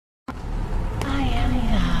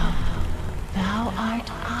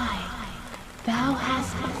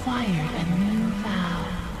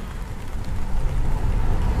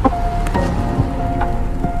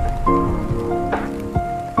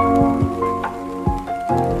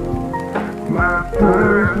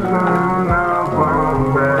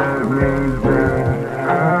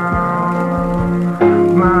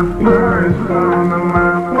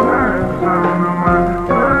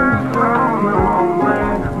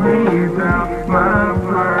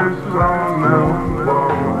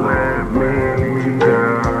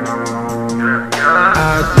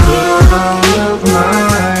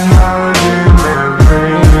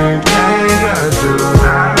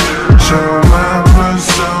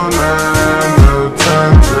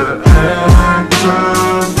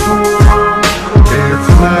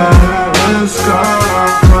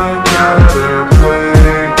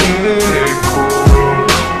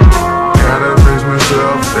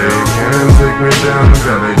me down,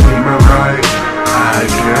 gotta keep me right. I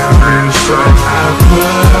can't be so. I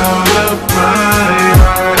put up my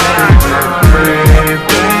heart and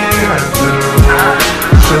everything I do.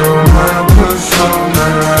 Show my persona,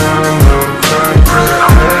 no time to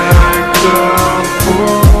act a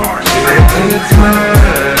fool. It's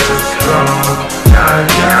messed up, I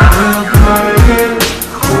gotta play it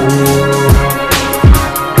cool.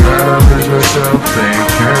 Gotta push myself, they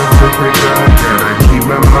can't take me down. Gotta keep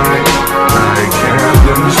my mind, I can't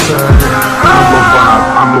decide. I'm a vibe,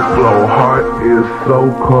 I'm a flow, heart is so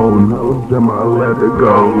cold. No them I let it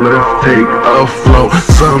go, let's take a flow.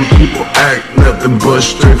 Some people act nothing but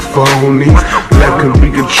strict phonies. That can be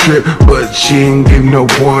a trip, but she ain't give no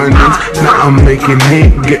warnings. Now I'm making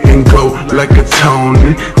it, getting go like a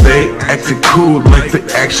Tony. They acting cool like they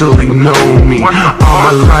actually know me. All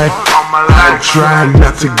my life, I try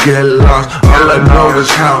not to get lost. All I know is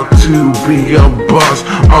how to be a boss.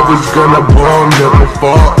 Always gonna ball, never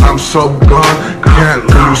fall. I'm so gone, can't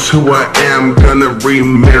lose who I am. Gonna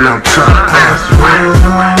remain on top. That's with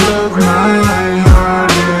all of my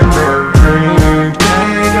heart and everything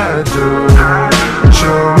I do.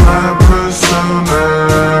 Show my persona,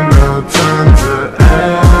 no time to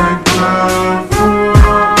act a fool.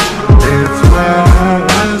 It's where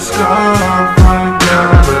let's go. I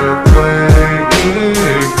gotta play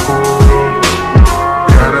it cool.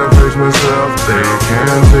 Gotta fix myself, they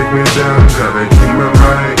can't take me down. Gotta keep me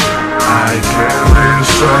right, I can't lose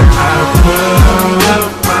sight. I put up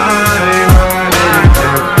my heart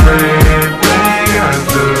and everything I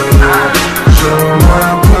do. Show my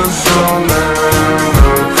persona,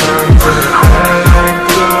 no time to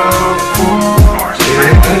act a fool.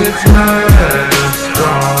 It's messed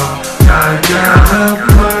up, I gotta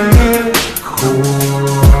play it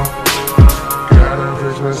cool. Gotta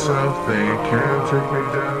fix myself, they can't take me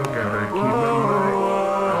down. Gotta keep my mind,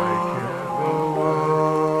 I can't.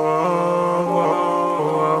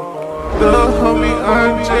 The homie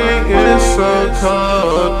RJay is so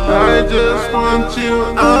cold. I just want you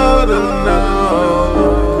all to know.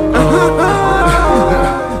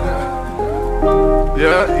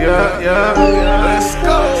 Yeah. Let's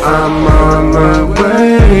go. I'm on my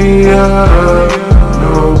way up.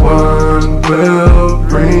 No one will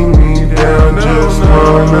bring me down. Just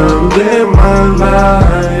wanna live my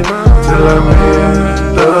life till I'm in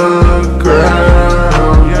the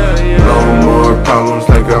ground. No more problems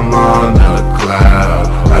like I'm on a cloud.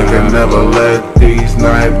 I can never let these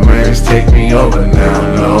nightmares take me over now.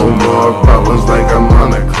 No more problems like I'm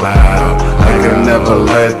on a cloud. I can never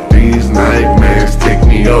let these nightmares take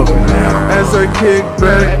me over now. As I kick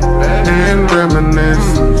back and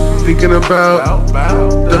reminisce, thinking about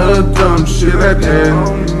the dumb shit I did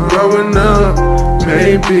growing up.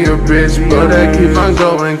 Maybe a bitch, but I keep on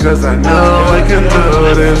going cause I know I can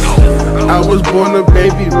do this. I was born a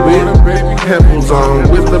baby with pebbles on,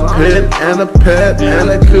 with a pet and a pet and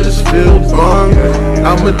a kush feel bong.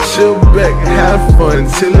 I'ma chill back, have fun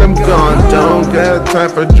till I'm gone. Don't got time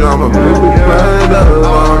for drama, moving right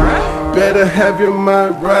along. Better have your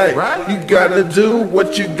mind right. You gotta do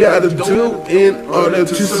what you gotta do in order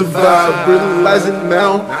to survive. Realizing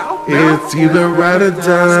now it's either right or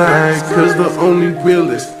die, cause the only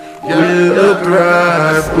realist will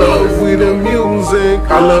thrive. Flow with the music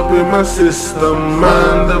all up in my system.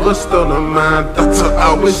 Mind of a stoner mind, thoughts are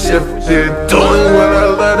always shifted. Doing what I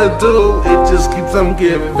let her do, it just keeps on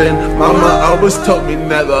giving. Mama always told me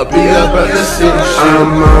never be about the shit.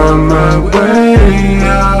 I'm on my way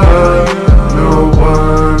up. No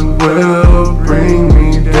one will bring me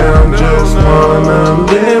down. Just wanna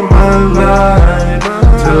live my life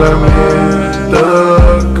till I'm in the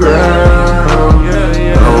ground.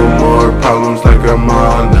 No more problems like I'm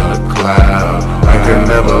on a cloud. I can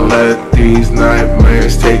never let these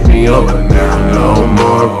nightmares take me over now. No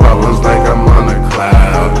more problems like I'm on a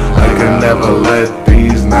cloud. I can never let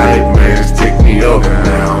these nightmares take me over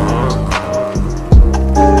now.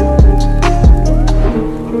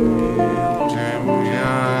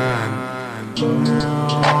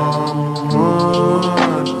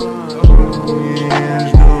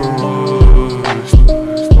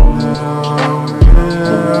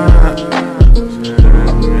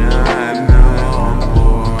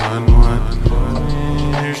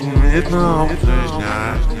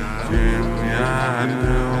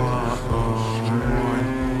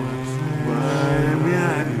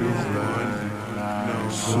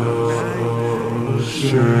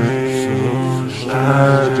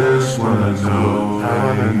 I just wanna know,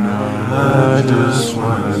 I just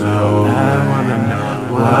wanna know,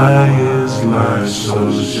 why is life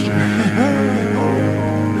so strange?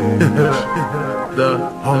 The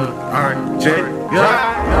homie RJay, yeah.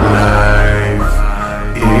 Life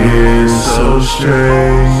so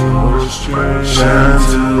strange, trying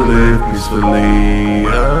to live peacefully,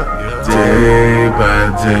 day by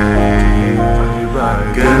day.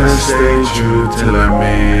 Gonna stay true till I'm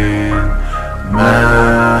in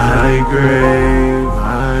my grave.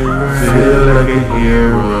 Feel like a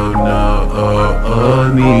hero,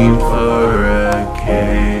 no need for a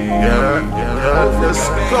cave. Let's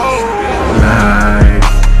go. Life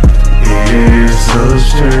is so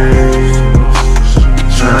strange,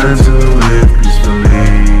 trying to live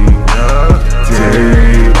peacefully,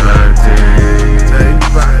 day by day.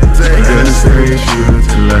 Gonna stay true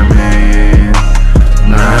till I'm in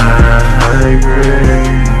my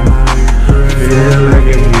grave. Feel like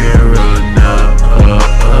a hero, no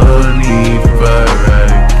need for a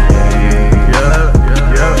cave.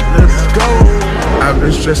 Let's go. I've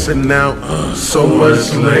been stressing out so much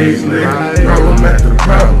lately. Problem after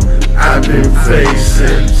problem I've been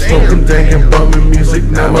facing. Smoking dank and bumping music,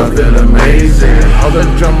 now I feel amazing. All the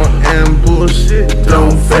drama and bullshit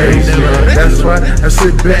don't faze me. That's why I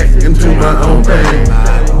sit back and do my own thing.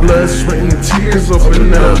 Blood, sweat, and tears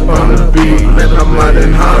open up on the beat. Let my mind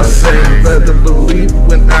and heart sing. Better believe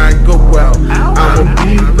when I go out, I'ma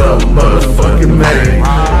be the motherfucking man.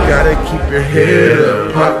 Gotta keep your head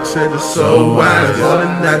up. Pop said it's so wise. Born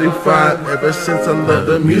in 95, ever since I love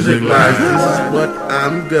the music life. This is what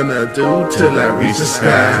I'm gonna do till I reach the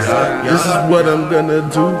skies. This is what I'm gonna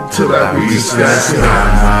do till I reach the skies. My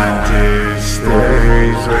mind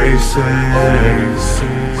stays racing.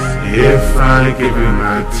 If I give you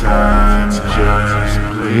my time, just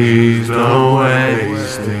please don't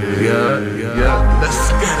waste it.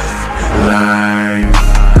 Let's get it. Life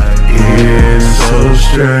is so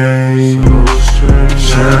strange,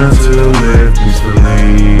 trying to live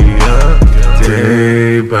peacefully,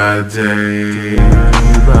 day by day.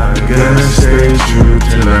 Gonna stay true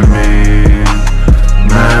till I'm in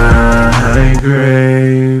my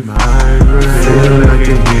grave. Feel like a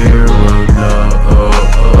hero, no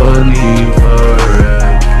need for a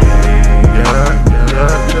cave.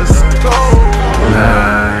 Let's go.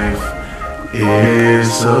 Life is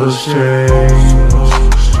so strange,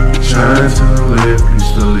 trying to live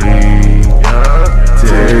peacefully,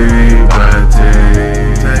 day by day.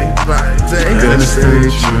 Gonna stay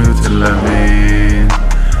true till I'm in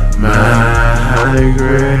my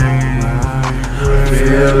grave.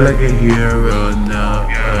 Feel like a hero, no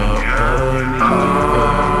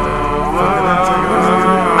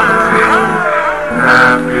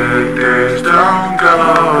happy days don't go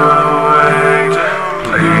away.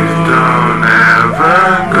 Please don't ever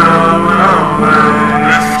go away.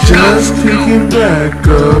 Just kicking back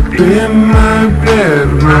up in my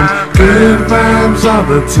bedroom. Good vibes all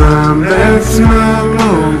the time, that's my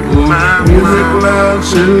mood. Music loud,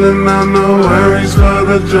 chillin' on no worries for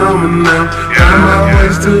the drummer now. I'm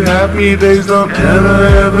always too happy, days don't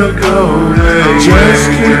ever go away. Just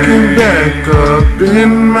kicking back up in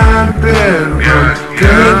my bedroom.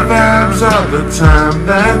 Good vibes all the time,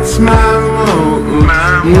 that's my mood.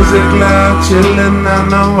 Music loud, chillin' on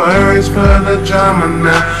no worries for the drama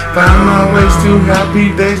now. Find my ways too happy,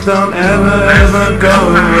 days don't ever go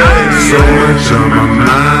away. So much on my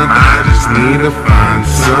mind, I just need to find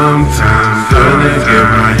some time. Gonna get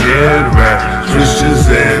my head right, switches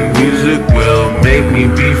and music will make me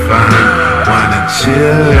be fine. Wanna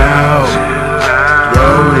chill out,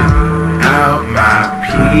 throwing out my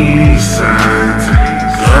peace signs.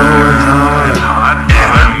 Going hard,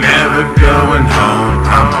 and I'm never going home.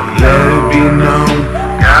 I'ma let it be known,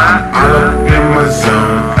 I'm all up in my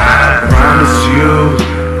zone. I promise you,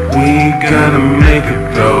 we gonna make it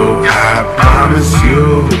though. I promise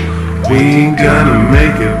you, we gonna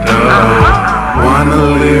make it though. Wanna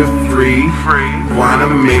live free, wanna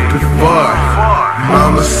make it far.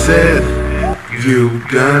 Mama said, you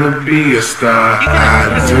gonna be a star.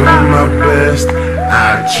 I do my best,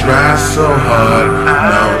 I try so hard.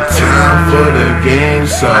 No time for the game,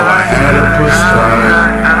 so I had to push hard.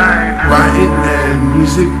 Writing and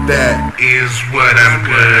music, that is what I'm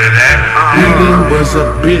good at. Eating was a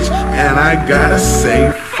bitch, and I gotta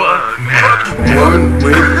say, fuck now. One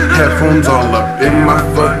with headphones all up in my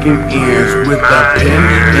fucking ears, with a pen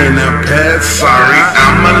and a pad. Sorry,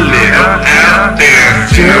 I'm a little out there.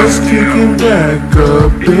 Just kicking back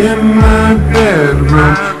up in my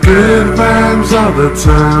bedroom. Good vibes all the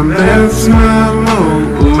time, that's my mood.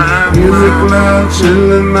 Music loud,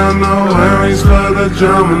 chillin' on no worries for the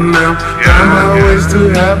drama now. I'm always too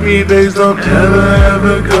happy, days don't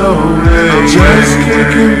ever go away. Just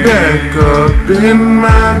kicking back up in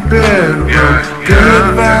my bedroom. Good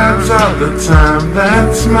vibes all the time,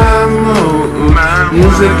 that's my mood.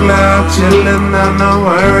 Music loud, chillin', no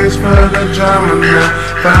worries for the drama now.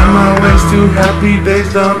 Find my ways to happy days,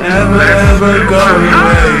 don't ever go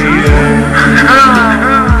away.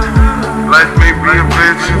 Life may be a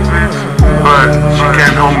bitch, but she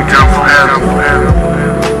can't hold me down forever.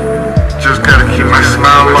 Just gotta keep my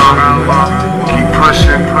smile on, keep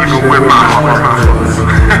pushing, even with my heart.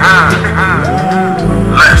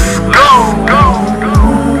 Let's go!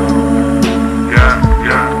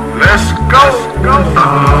 Yeah, let's go!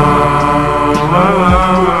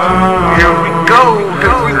 Here we go!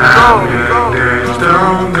 Days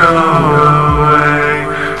don't go away.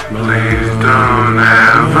 Please don't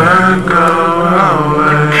ever go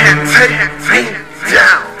away. Can't take me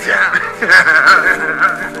down.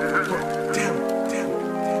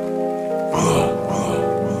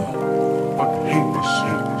 Fucking hate this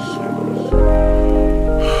shit.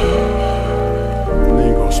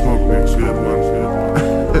 Nigga gon' smoke next good one.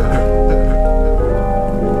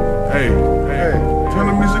 Hey, turn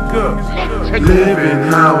the music up. Living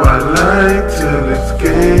how I like till it's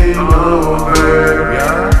game over.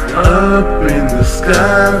 Up in the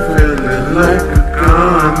sky, feeling like a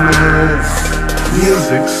goddess.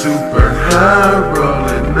 Music super high,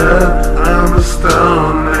 rolling up, I'm a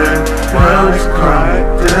stoner. World's quiet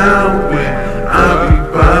down when I be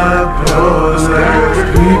bipolar.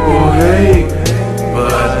 People hate,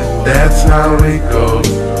 but that's how it goes.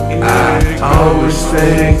 I always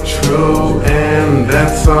stay true, and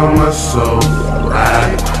that's on my soul.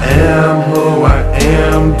 I am who I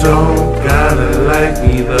am, don't gotta like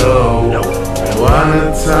me though.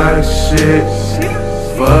 Wanna talk shit,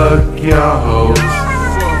 fuck y'all hoes.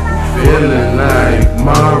 Feeling like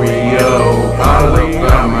Mario, all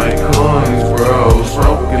about my coins, bro.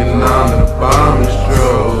 Smoking on the bomb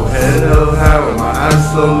strobe. Head up high with my eyes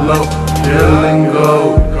so low, feeling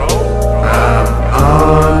gold. I'm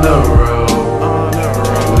on the road.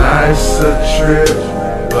 Life's a trip,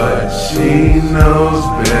 but she knows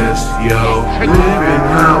best, yo. Living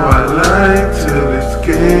how I like till it's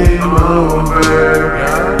game over.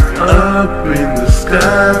 Up in the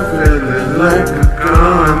sky, feeling like a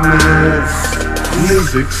goddess.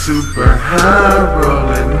 Music super high,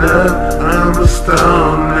 rolling up, I'm a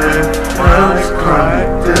stoner. World's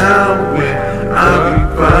quiet down when I be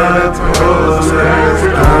bipolar.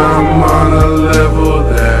 I'm on a level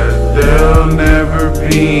that they'll never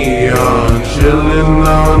be on. Chillin'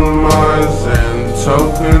 on Mars and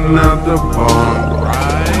toking out the bomb.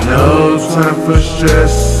 No time for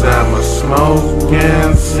stress, I'ma smoke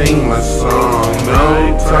and sing my song.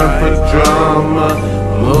 No time for drama,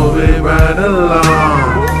 move it right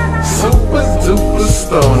along. Super duper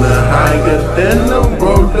stoner, higher than a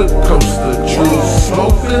roller coaster. True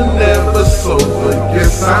smoker, never sober.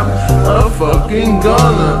 Guess I'm a fucking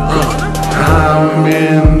goner. I'm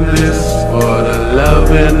in this for the love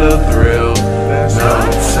and the thrill. No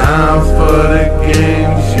time for the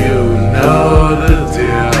games, you know the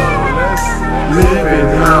deal. Living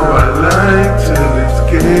how I like till it's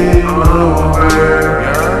game over.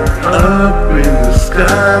 Up in the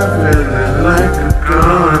sky, feeling like a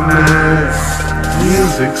goddess.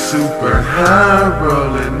 Music super high,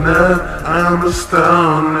 rolling up, I'm a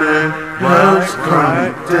stoner. World's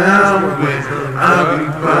quiet down when I be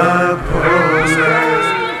bipolar.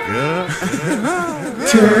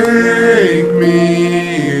 Take me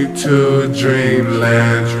to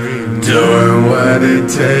dreamland, doing what it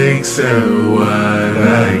takes and what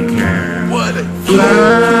I can.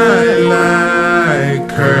 Fly like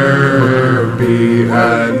Kirby, I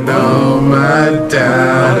know my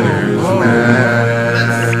daughter's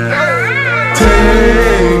mad.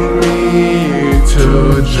 Take me to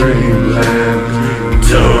dreamland,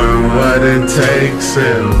 doing what it takes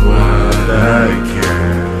and what I can.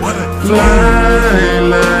 Fly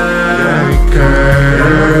like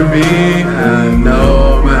Kirby, I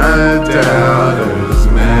know my daughter's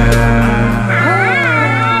mad.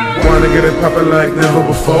 Wanna get it poppin' like never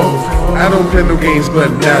before. I don't play no games,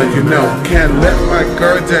 but now you know. Can't let my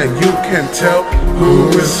guard down, you can't tell who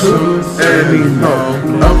is who anymore.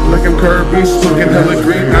 Up like I'm Kirby, smoking hella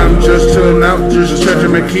green. I'm just chillin' out, just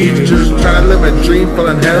stretching my keys. Just trying to live a dream,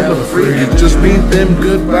 feeling hella free. Just need them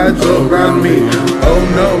good vibes around me. Oh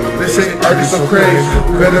no, they say art is so crazy.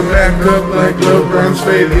 Better back up like LeBron's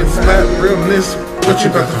fade. It's not realness, what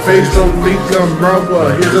you about to face. Don't think I'm wrong,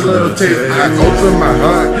 well here's a little taste. I open my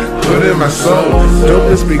heart, put in my soul. Don't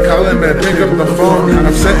just be calling, man, pick up the phone.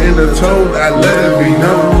 I'm setting the tone, I let it be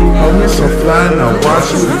known. Homie so fly, now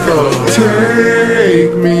watch me flow.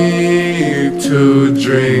 Take me to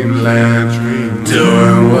dreamland,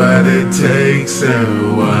 doing what it takes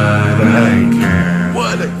and what I can.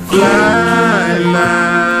 Fly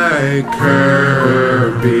like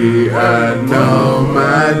Kirby, I know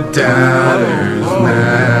my doubters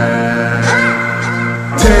now.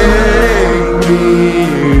 Take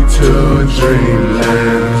me to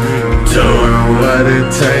dreamland, doing what it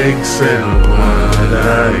takes and what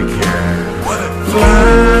I can.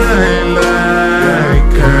 Fly like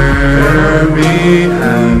Kirby, I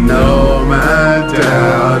know my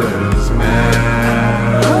doubters,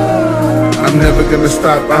 man. I'm never gonna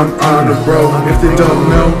stop, I'm on the road. If they don't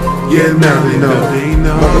know, yeah, now they know.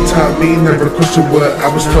 Mama taught me never to question what I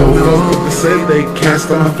was told. Folks look to say they can't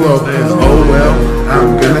stop my flow. Oh well,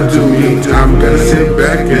 I'm gonna do me. I'm gonna sit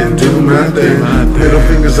back and do my thing. Middle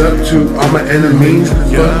fingers up to all my enemies.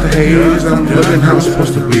 Fuck the haters, I'm living how I'm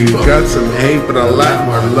supposed to be. Got some hate, but a lot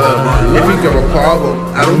more love. If you got a problem,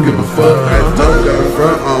 I don't give a fuck. I don't got a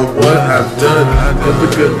front on what I've done. With a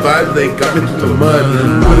good vibe, they got me through the mud.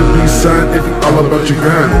 Put a peace sign if you all about your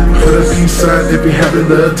grind. Put a peace sign if you having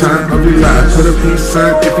the time of your life. Put a peace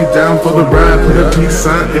sign if you down for the ride. Put a peace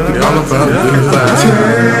sign if you all about good vibes.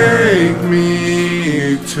 Take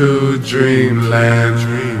me to dreamland,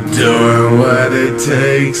 doing what it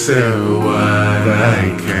takes and what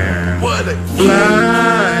I can.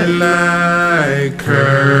 Fly like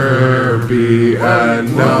Kirby, I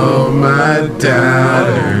know my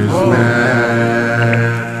doubters now.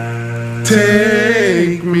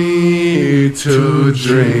 Take me to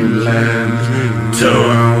dreamland,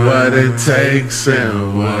 doing what it takes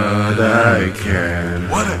and what I can.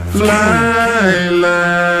 Fly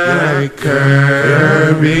like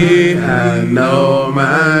Kirby, I know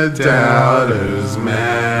my doubters,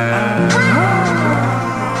 man.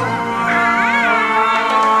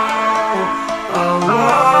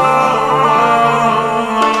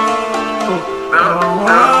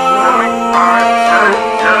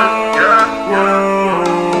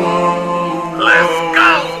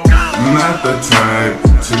 Not the type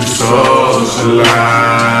to socialize.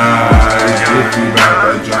 If you got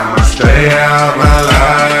the drama, stay out my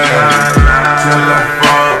life. Till I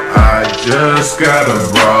fall, I just gotta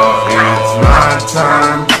brawl. It's my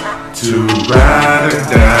time to ride or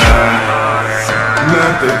die.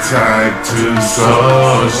 Not the type to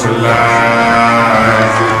socialize.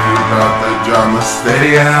 If you got the drama, stay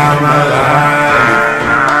out my life.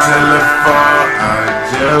 Till I fall, I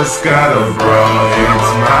just gotta brawl.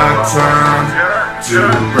 It's my time to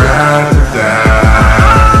ride or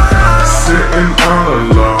die. Sitting all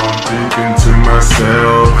alone, thinking to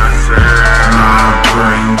myself, my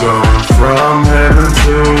brain going from heaven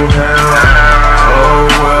to hell. Oh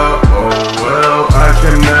well, I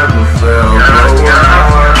can never fail. Going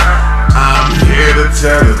hard, I'm here to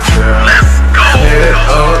tell the tale. Head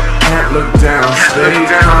up, can't look down, stay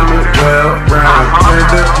coming well round. Turn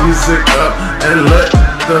the music up and let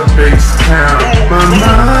the bass pound. My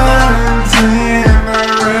mind's in a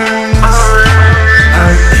race, I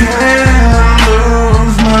can't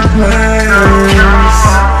lose my place.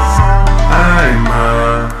 I'm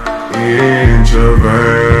an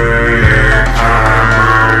introvert, I'm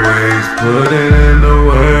always putting in the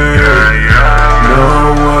work. Know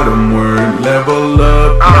what I'm worth, level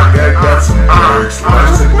up like I got some perks.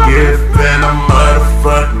 Life's a gift and a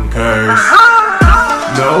motherfucking curse.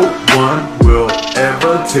 No one will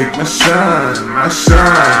ever take my shine, my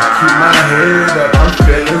shine. Keep my head up, I'm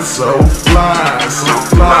feeling so fly, so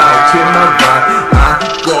fly. Keep my vibe, I'm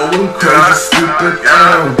going crazy, stupid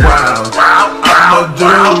and wild. I'ma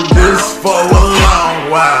do this for a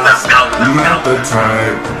long while. Not the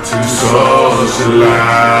type to socialize.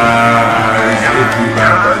 If you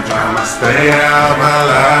got the drama, stay out my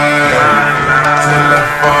life. Till I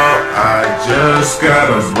fall, I just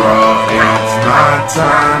gotta brawl. It's my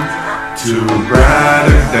time to ride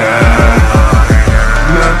or die.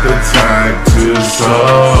 Not the type to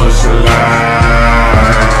socialize.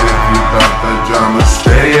 If you got the drama,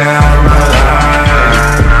 stay out my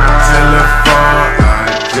life. Till I fall, I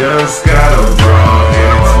just gotta brawl.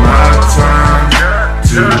 It's my time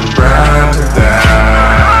to ride or die.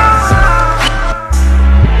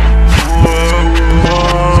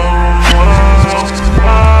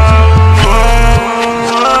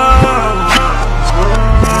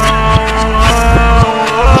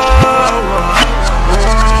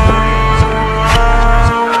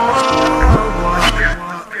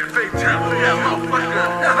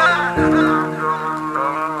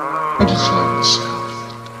 I just like the sound.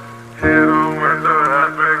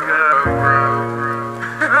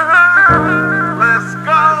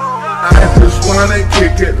 I just wanna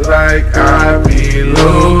kick it like I be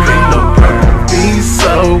Lofi. No, I can be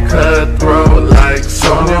so cutthroat like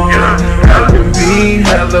Sonya. I can be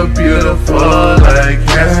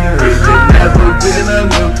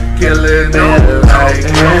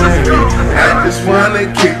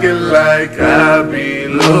like I be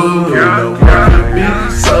Lofi. The work can be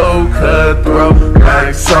so cutthroat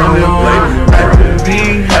like Sonya Blade. I can be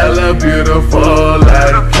hella beautiful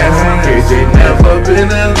like Cassie KJ. Never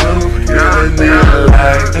been in Lofi, feeling it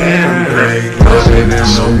like MJ. Putting in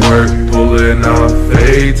the work, pulling off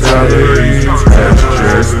fatalities. That's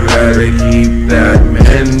just gotta keep that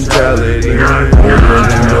mentality.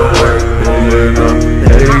 Pulling in the work, pulling off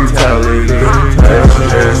fatalities. That's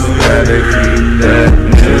just gotta keep that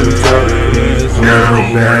mentality. Never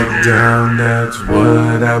back down, that's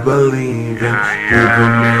what I believe in.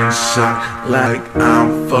 Moving in shock like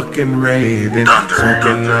I'm fucking raving.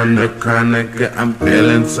 Smoking on the chronic, I'm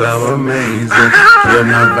feeling so amazing. Feel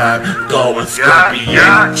my vibe going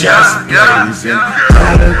scorpion, just blazing.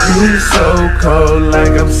 Gotta be so cold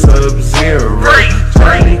like I'm Sub-Zero.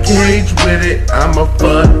 Johnny Cage with it, I'm a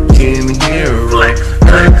fucking hero.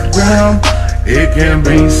 Underground, it can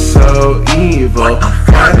be so evil.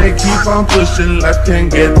 Why they keep on pushing, life can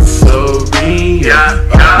get so real.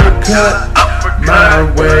 Uppercut my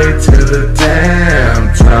way to the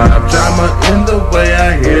damn top. Drama in the way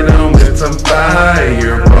I hit them with some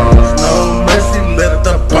fireballs. No mercy, let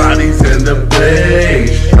the bodies in the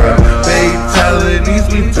place drop. Fatalities,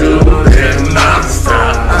 we do them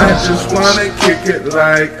non-stop. I just wanna kick it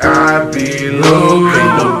like I be Lofi.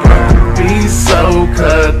 Be so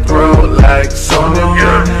cutthroat like Sonya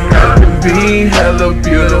Blade. I can be hella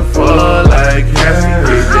beautiful like Cassie.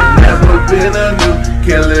 Never been a new,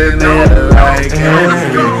 killing it like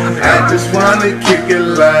MJ. I just wanna kick it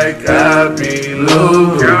like I be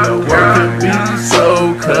Lofi. The work can be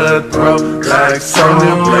so cutthroat like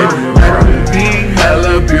Sonya Blade. I can be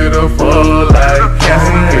hella beautiful like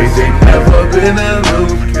Cassie KJ. Never been a new,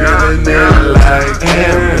 killing it like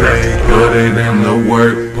MJ. Put it in the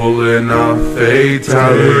work, pulling off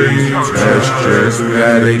fatalities. That's just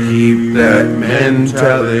gotta keep that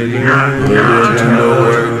mentality. Put it in the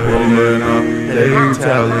work, pulling off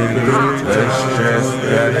fatalities. That's just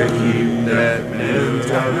gotta keep that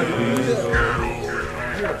mentality.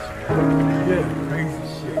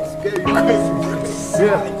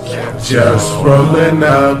 Just rolling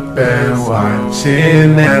up and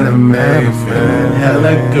watching anime, feeling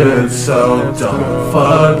hella good, so don't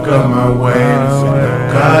fuck up my ways.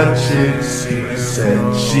 God chick, she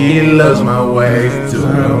said she loves my ways,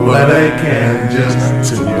 doing what I can just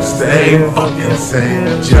to stay fucking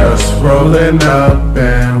sane. Just rolling up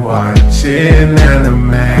and watching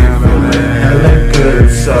anime, feeling hella good,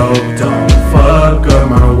 so don't fuck up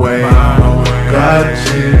my ways. God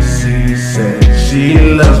chick, she said she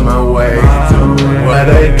loves my way, doing what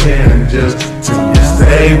I can just to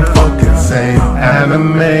stay fucking sane.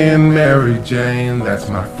 Anime and Mary Jane, that's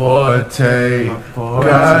my forte.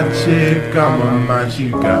 God chick on my mind, she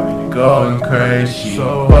got me going crazy. She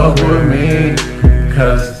fuck with me,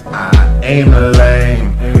 cause I ain't a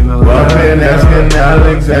lame. Bumpin' asking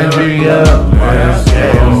Alexandria, where's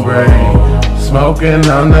getting brain. Smoking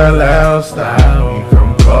on the loud style,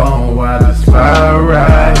 from going while this fire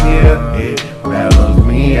right here, it mellows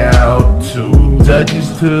me out. 2 touches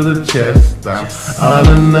to the chest, I'm on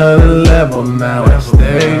another level now. I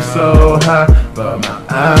stay so high, but my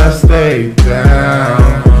eyes stay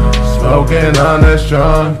down. Smoking on that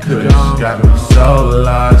strong kush, got me so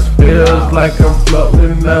lost. Feels like I'm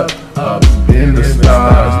floating up in the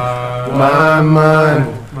stars. My mind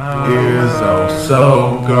is oh so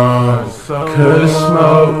gone. Kush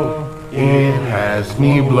smoke, it has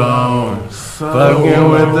me blown. Fucking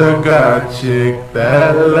with the God chick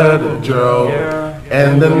that I love to drove.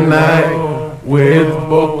 And the night with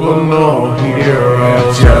Boku no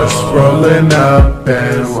Hero. Just rolling up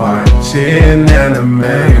and watching anime,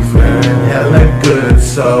 feeling hella good,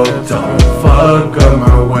 so don't fuck up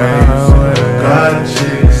my ways. God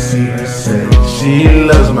chick, she said she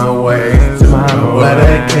loves my ways, doing what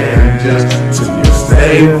I can just to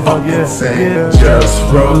stay fucking sane.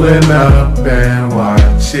 Just rolling up and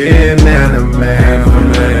watching anime,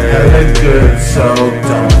 feeling hella good, so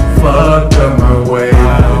don't fuck up my way.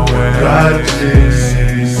 God chick,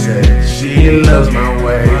 she said she loves my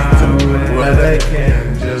way, doing what I can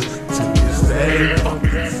just to stay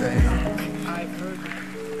fucking sane.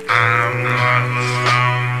 I'm all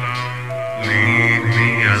alone, leave me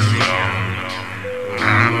alone.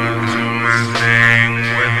 I'ma do my thing,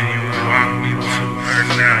 whether you want me to or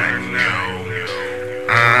not, yo.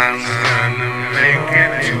 I'm gonna make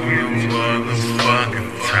it to the motherfucking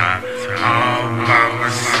top, all by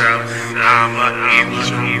myself. I'm an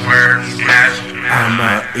introvert,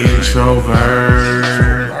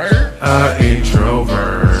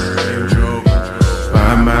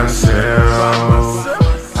 by myself.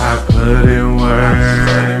 I put in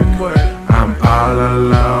work, I'm all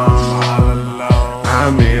alone.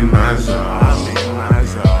 in my zone.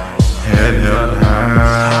 Head held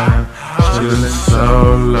high, chillin'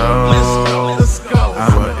 solo.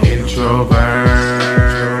 I'm an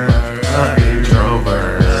introvert,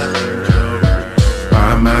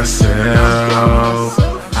 by myself.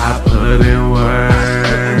 I put in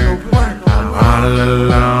work, I'm all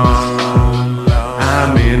alone.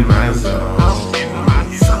 I'm in my zone,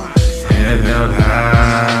 head held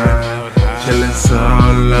high, chillin'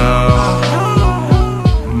 solo.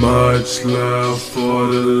 Much love for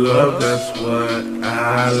the love, that's what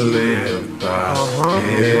I live by.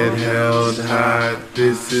 Head held high,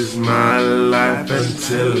 this is my life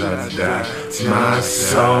until I die. My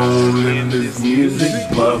soul in this music,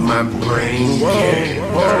 but my brain can't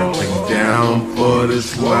work down for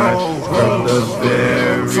this life from the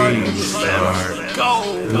very start.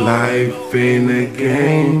 Life ain't a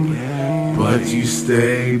game, but you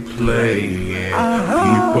stay playing.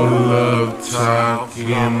 People love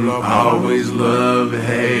talking, always love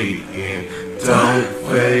hating. Don't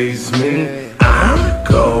faze me, I'm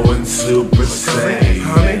going super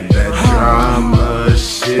saiyan. That drama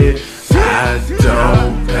shit, I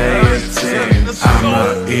don't pay attention. I'm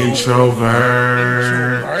an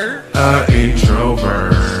introvert,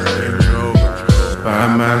 by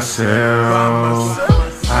myself.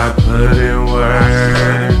 I put in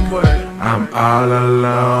work, I'm all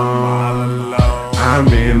alone. I'm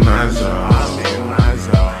in my zone,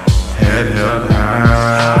 head held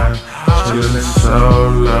high, chillin'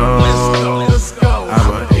 solo. I'm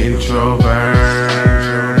an introvert,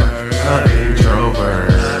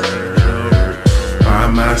 by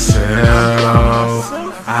myself.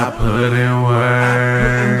 I put in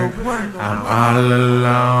work, I'm all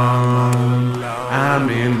alone. I'm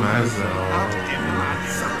in my zone,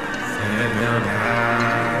 head held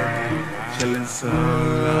high, chillin'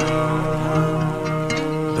 solo.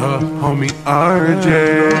 The homie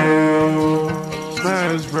RJay,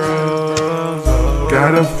 Smash Bros.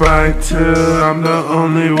 Gotta fight till I'm the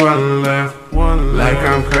only one left. Like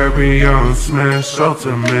I'm Kirby on Smash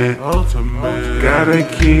Ultimate. Gotta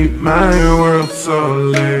keep my world so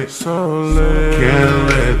lit. Can't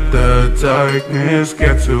let the darkness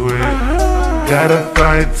get to it. Gotta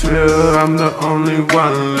fight till I'm the only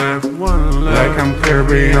one left. Like I'm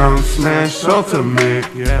Kirby on Smash Ultimate.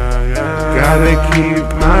 Gotta keep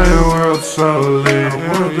my world so lit.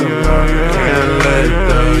 Can't let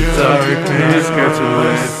the darkness get to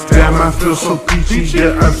it. Damn, I feel so peachy,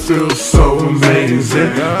 yeah, I feel so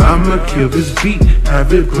amazing. I'ma kill this beat,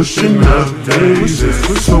 have it pushing up daisies.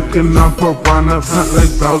 Soaking on piranha, hunt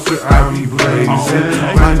like Bowser, I be blazing.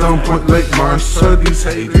 Mind on point like Mars, so these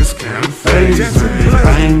haters can't phase me.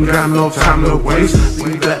 I ain't got no time to waste,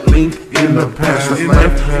 leave that link in the past. This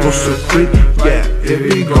life goes so quick, yeah, it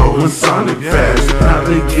be going sonic fast. Now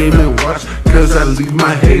they game and watch, cause I leave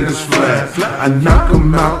my haters flat. I knock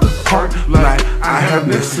them out the park like I have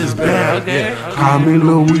Nexus bad, yeah. Call me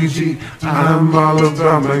Luigi, I'm all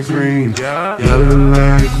about my green. Yelling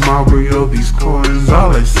like Mario, these coins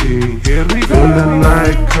all I see. Feeling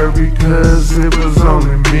like Kirby cause it was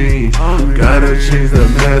only me. Gotta change the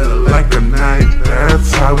meta like a knight,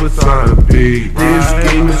 that's how it's ought to be. This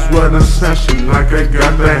game is what I'm smashing like I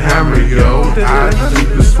got the hammer, yo. I do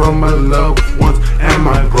this for my loved ones and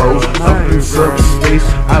my bros. Up in subspace,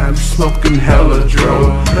 I be smoking hella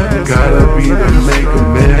dro. Gotta be the Mega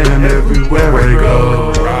Man everywhere I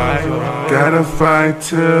go. Gotta fight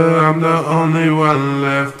till I'm the only one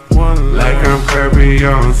left. Like I'm Kirby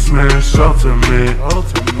on Smash Ultimate.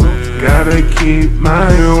 Gotta keep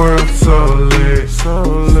my world so lit.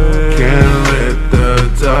 Can't let the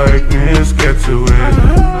darkness get to it.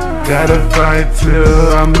 Gotta fight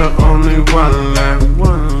till I'm the only one left.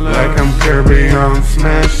 Like I'm Kirby on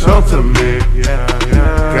Smash Ultimate.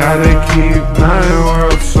 Gotta keep my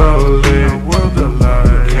world so lit.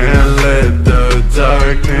 Can't let the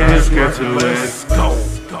darkness get to it.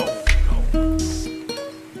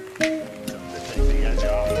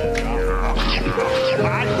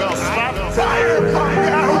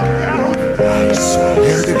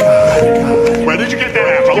 Where did you get that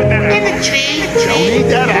apple? In the tree. Don't eat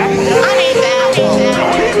that apple. I need that apple.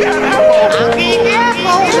 Don't eat that apple. I'll eat the apple.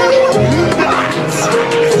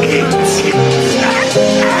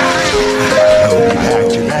 I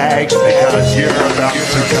hope you packed your bags because you're about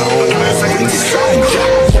to go.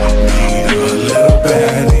 Need a little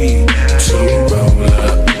baddie to roll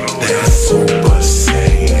up that Super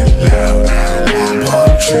Saiyan loud.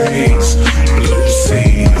 Palm trees, blue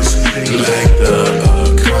seas, like the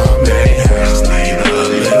comet house. Need a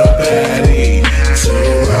little baddie to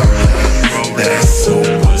roll up that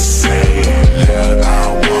Super Saiyan loud. I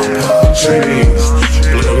want palm trees,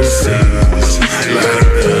 blue seas, like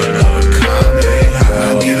the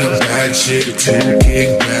to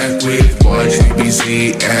kick back with boys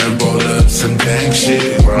BBC and roll up some dang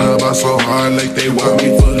shit. Run about so hard like they want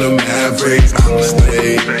me for the Mavericks. I'ma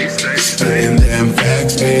stay spitting them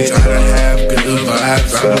facts, bitch. Tryna have good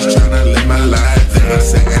vibes, I'm just tryna live my life. They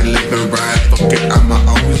say I live it right, fuck it, I'ma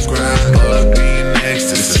always grind. Fuck me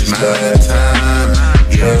next, this is my time.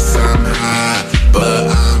 Yes, I'm high, but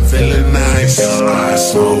I'm feeling nice. I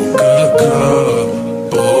smoke a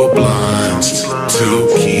couple blunts to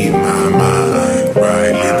keep my mind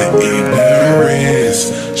right. Let the ignorance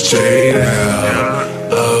straight out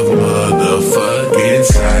of motherfucking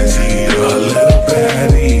size. Need a little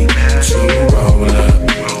baddie to roll up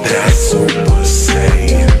that super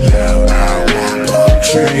saiyan loud. I want palm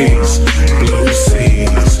trees, blue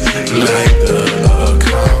seas, like the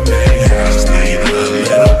common house. Need a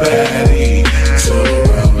little baddie to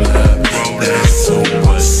roll up that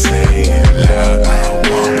super saiyan loud. I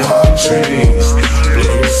want palm trees,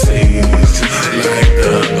 blue seas, like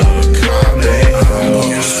the common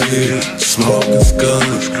house. Smoking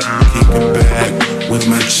skunk, kicking back with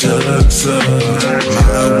my chucks up.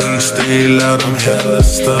 My weed stay loud, I'm hella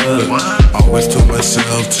stuck. Always told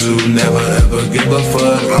myself to never ever give a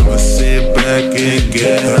fuck. I'ma sit back and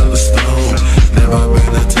get hella stoned. Never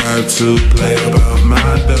been the type to play about my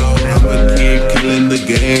dough. I'ma keep killing the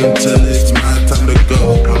game till it's my time to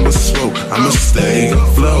go. I'ma smoke, I'ma stay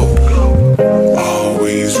afloat.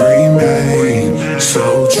 Always remain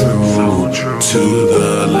so true to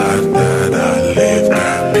the life that I live.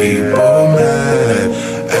 Got people mad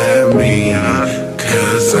at me,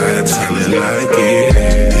 cause I tell it like it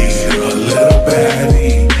is. Need a little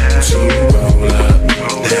baddie to roll up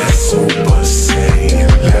that super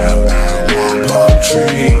saiyan loud. I want palm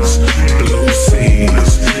trees, blue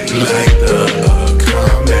seas, like the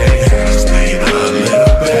common house. Need a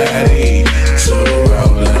little baddie to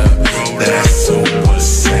roll up that super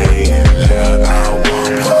saiyan loud. I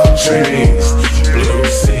want palm trees, blue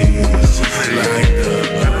seas, like the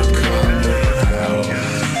common house.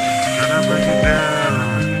 Gonna break it down.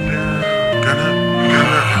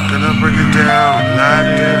 Gonna break it down. Light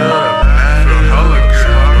it up.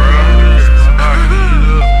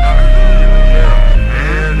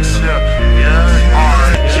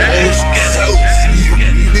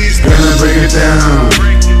 Gonna break it down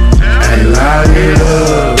and light it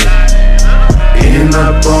up in a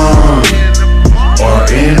bomb or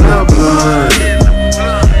in a blunt.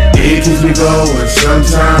 It keeps me going,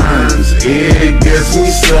 sometimes it gets me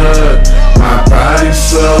stuck. My body's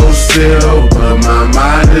so still, but my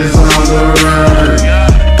mind is on the run.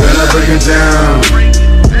 Gonna break it down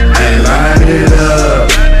and light it up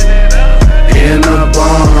in a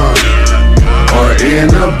bomb or in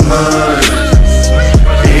a blunt.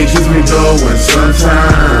 It keeps me going,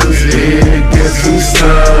 sometimes it gets me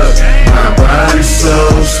stuck. My body's so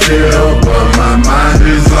still, but my mind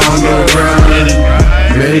is on the run.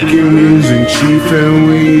 Making music, chiefing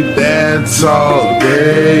weed, that's all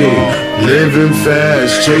day. Living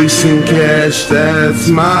fast, chasing cash, that's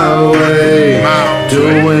my way.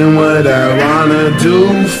 Doing what I wanna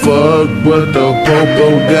do, fuck what the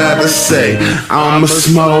popo gotta say. I'ma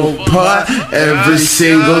smoke pot every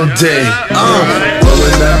single day.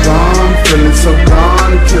 Rolling that bomb, feeling so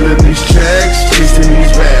gone, killing these checks, chasing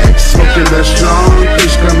these bags. Smoking that strong,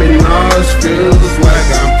 fish coming lost, feels like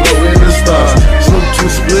I'm floating the stars. Smoke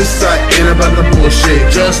 2 splits, I ain't about the bullshit.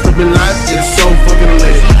 Just to be life, it's so fucking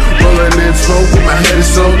lit. Rolling and smoking, my head is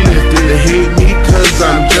so lifted. They hate me cause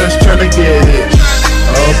I'm just trying to get it.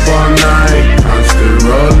 Up all night, constant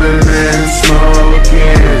rolling and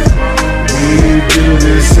smoking. We do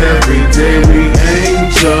this every day, we ain't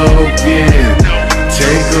joking.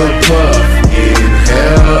 Take a puff,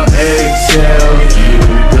 inhale, exhale. You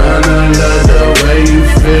gonna love the way you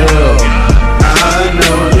feel. I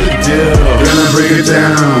know the deal. Gonna break it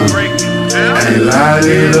down and light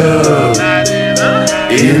it up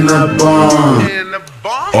in a bomb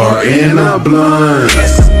or in a blunt.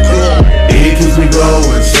 It keeps me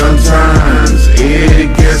going, sometimes it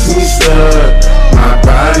gets me stuck. My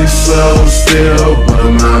body's so still,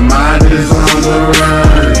 but my mind is on the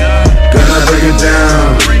run. Gonna break it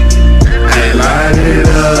down and light it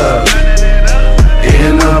up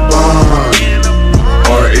in a bomb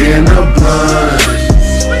or in a blunt.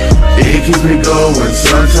 It keeps me going,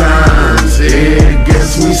 sometimes it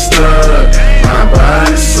gets me stuck. My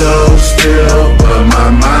body's so still, but my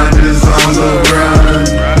mind is on the run.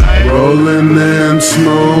 Rolling and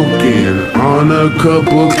smoking on a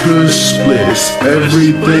couple kush splits.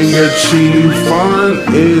 Everything achieved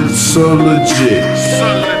fun is so legit.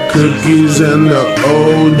 Cookies and the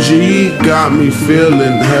OG got me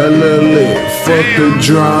feeling hella lit. Fuck the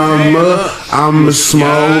drama, I'ma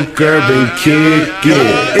smoke herb and kick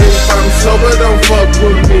it. If I'm sober, don't fuck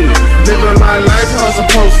with me. Living my life how I'm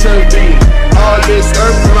supposed to be. All this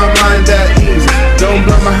earth in my mind at ease. Don't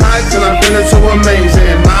blow my high till I'm feeling so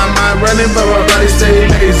amazing. My mind running but my body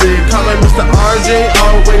stay lazy. Call me Mr. RJay,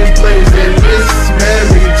 always blazing. Miss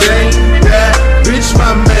Mary Jane, that bitch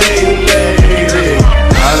my main lady.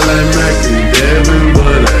 I like Mac and Devin,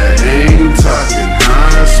 but I ain't talking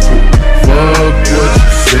high school. Fuck what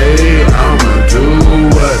you say, I'ma do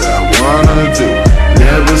what I wanna do.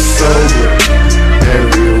 Never sober,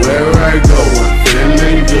 everywhere I go I'm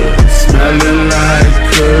feeling good. Smelling like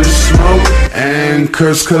Kush smoke and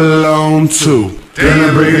Kush cologne too. Then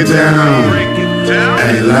I break it down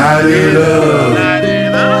and light it up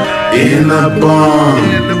in a bomb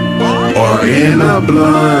or in a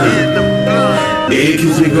blunt. It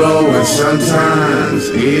keeps me going, sometimes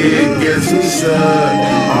it gets me stuck.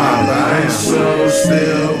 My body's so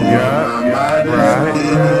still, my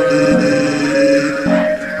body's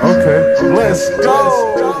okay, let's go.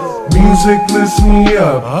 Music lifts me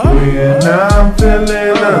up when I'm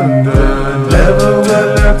feeling under. Never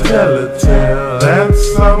will I tell a tale,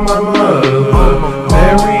 that's on my mother.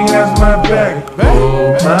 Mary has my back,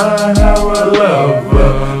 oh my, how I love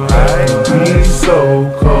her. I be so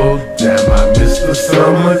cold, damn I miss the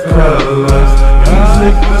summer colors.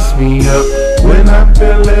 Music lifts me up when I'm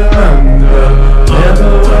feeling under.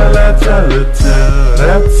 Never will I tell a tale,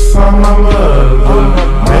 that's on my mother.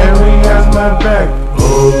 Mary has my back,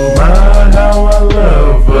 oh my, how I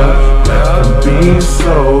love her. That can be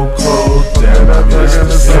so cold, damn I miss the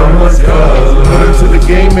summer colors. Put into the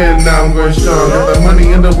game and now I'm going strong. Got the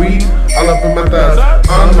money and the weed all up in my thighs.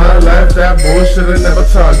 On my life, that bullshit I never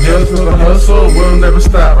talk. Girls with the hustle will never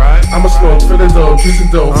stop. I'ma smoke, feeling dope, juicy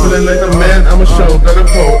dope, feeling like a man. I'ma show, got a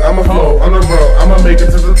coat, I'ma flow on the road. I'ma make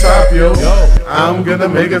it to the top, yo. I'm gonna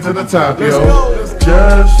make it to the top, yo.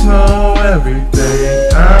 Just know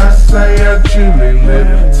everything I say I truly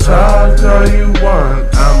live. Talk all you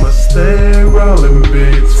want, I'ma stay rolling,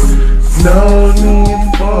 bitch. No need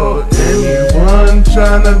for anyone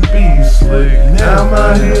tryna be slick. I'm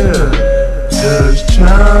out here just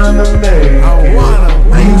tryna make it.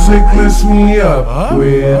 Music lifts me up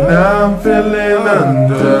when I'm feeling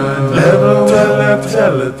under. Never will I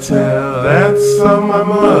tell a tale, that's on my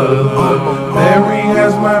mother. Mary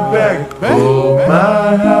has my back, oh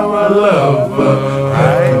my, how I love her. I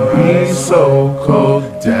be so cold,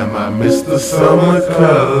 damn I miss the summer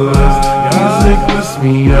colors. Music lifts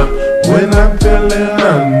me up when I'm feeling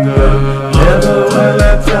under. Never will I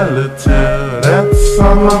tell a tale, that's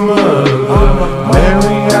on my mother.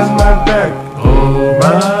 Mary has my back, oh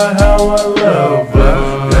my, how I love her.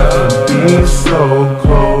 Gotta be so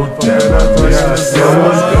cold, damn I miss the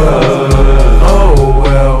summer colors. Oh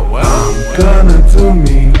well, I'm gonna do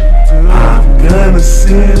me. I'm gonna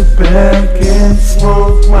sit back and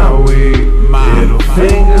smoke my weed. Middle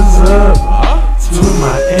fingers up to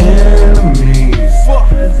my enemies.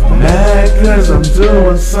 Mad cause I'm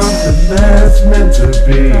doing something that's meant to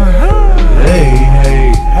be. They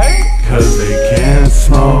hate cause they can't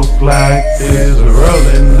smoke like this.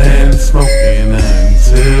 Rolling and smoking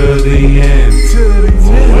until the end.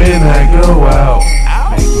 When I go out,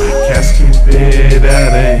 make my casket bed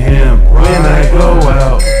out of him. When I go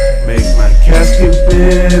out, make my casket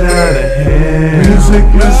bed out of him. Music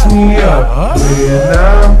lifts me up when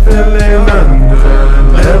I'm feeling under.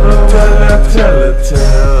 Never will I tell a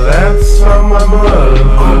tale, that's on my mother.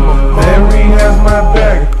 Mary has my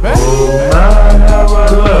back, oh my, how I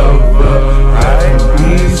love her. I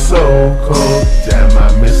be so cold, damn I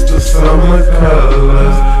miss the summer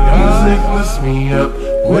colors. Music lifts me up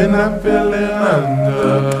when I'm feeling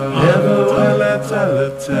under. Never will I tell a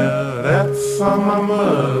tale, that's on my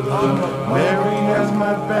mother. Mary has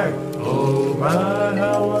my back, oh my,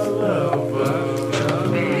 how I love her. I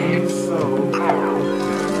be so cold.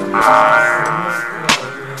 I'm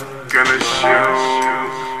gonna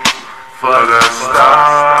shoot for the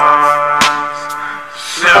stars,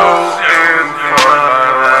 shooting for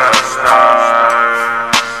the stars.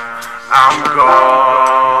 I'm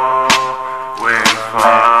going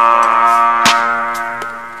far.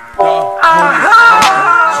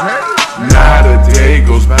 Not a day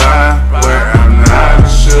goes by where I'm not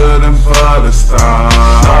shooting for the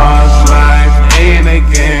stars. Life ain't a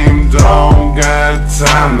game, don't got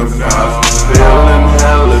time to pause. Feeling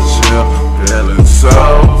hella chill, feeling so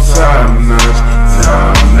top-notch.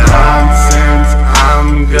 Time nonsense, I'm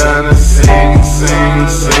gonna sing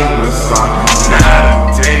the song. Not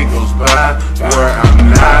a day goes by where I'm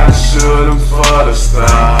not shooting for the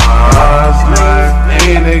stars.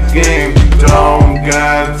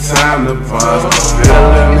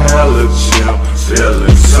 hella chill,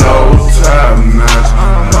 feeling so top-notch.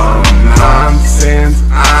 No nonsense,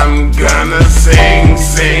 I'm gonna sing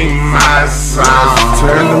my song.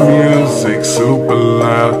 Turn the music super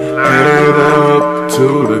loud, head up to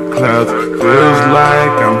the clouds. Feels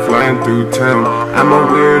like I'm flying through town. I'm a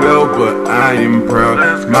weirdo, but I am proud.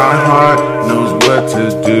 My heart knows what to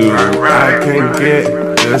do. I can't get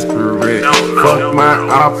desperate. Fuck my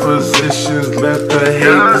oppositions, let the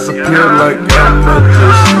hate disappear like a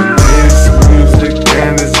magician. It's music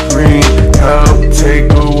and it's green, help take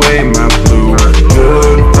away my blue.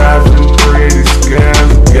 Good vibes and pretty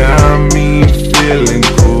skies got me feeling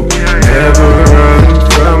cool. Never run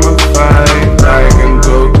from a fight like I'm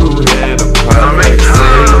Goku, head up high like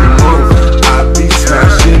Sailor Moon. I be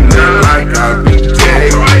smashing it like I be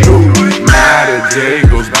dead. Not a day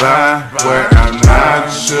goes by where I'm not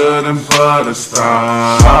shooting for the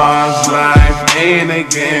stars. Life ain't a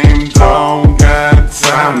game, don't got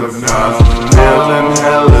time to pause. Feeling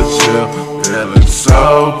hella chill, feeling so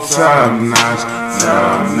top-notch. No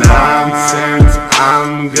nonsense,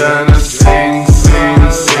 I'm gonna sing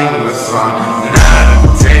the song. Not a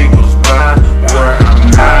day goes by where I'm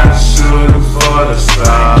not shooting for the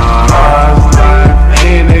stars. Life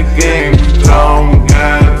ain't a game, don't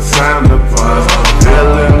got time to pause.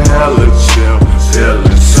 Feeling hella chill,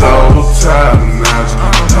 feeling so top-notch.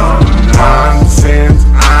 No nonsense,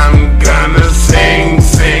 I'm gonna sing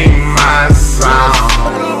my song.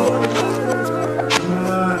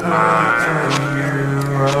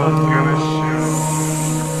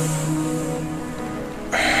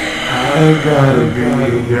 I gotta be,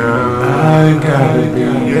 I gotta be,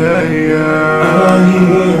 a hero.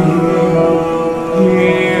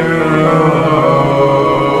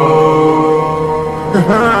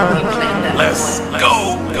 Let's go.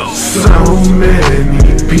 So many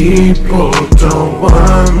people don't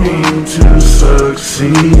want me to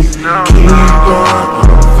succeed. Keep on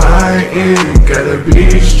fighting, gotta be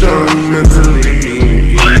strong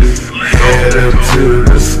mentally. Head up to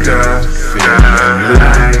the sky, feeling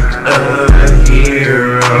like a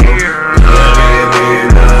hero. Putting in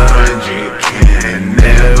 100, can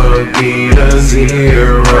never be a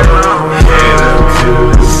zero. Head up to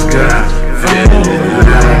the sky, feeling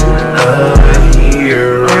like a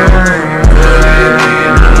hero. Putting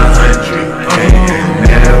in 100, can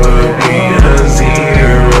never be a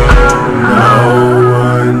zero. No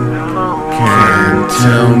one can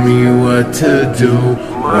tell me what to do.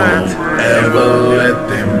 Won't ever let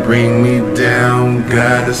them bring me down.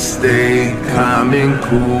 Gotta stay calm and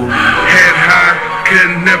cool. Head high,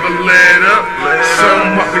 could never let up.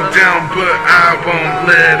 Some up and down, but I won't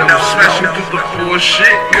let them. Smashing through the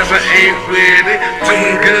bullshit, cause I ain't with it.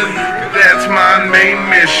 Doing good, that's my main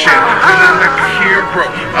mission. Feeling like a hero,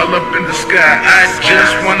 all up in the sky. I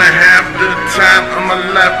just wanna have the time of my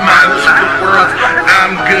life. My little world,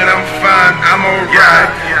 I'm good, I'm fine, I'm alright.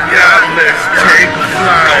 Yeah, let's take a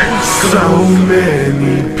flight. So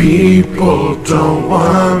many people don't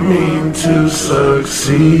want me to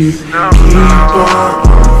succeed. Keep on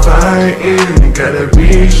fighting, gotta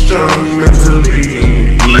be strong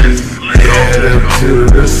mentally. Head up to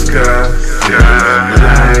the sky, feeling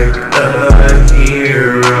like a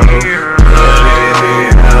hero. Putting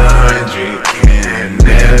in 100, can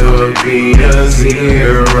never be a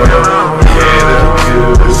zero. Head up to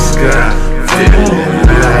the sky, feeling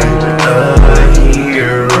like a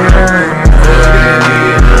hero. Putting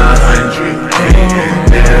in 100, can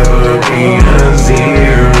never be a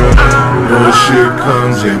zero. Bullshit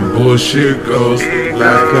comes and bullshit goes.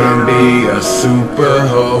 Life can be a super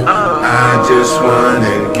hoe. I just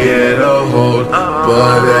wanna get a hold,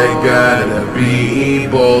 but I gotta be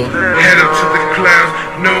bold. Head up to the clouds,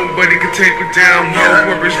 nobody can take me down.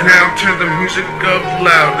 No worries now, turn the music up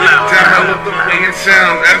loud. Damn, I love the way it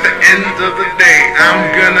sounds. At the end of the day, I'm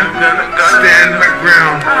gonna stand my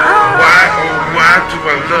ground. Why, oh why do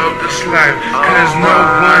I love this life? Cause no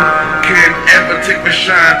one can ever take my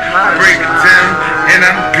shine. Break it down, and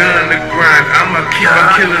I'm gonna grind. I'ma keep on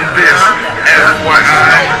killing this,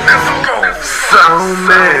 FYI. So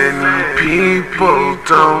many people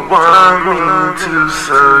don't want me to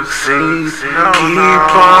succeed. Keep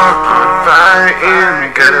on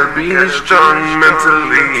fighting, gotta be strong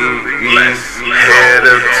mentally. Head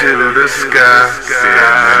up to the sky,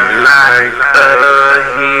 feeling like a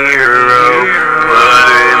hero.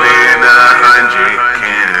 Putting in 100,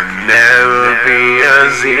 can never be a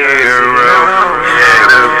zero.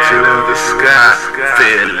 Head up to the sky,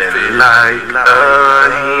 feeling like a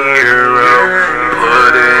hero.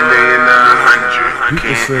 Putting in 100,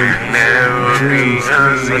 can never be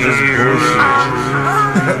a zero.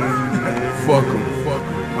 Fuck 'em.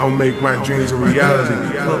 I'll make my dreams a reality.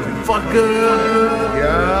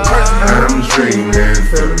 I'm dreaming,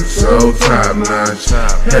 feeling so top notch.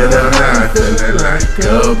 Head up high, feeling like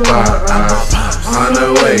a boss. On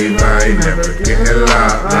the wave, I ain't never getting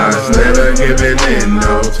lost. Never giving in,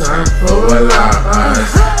 no time for a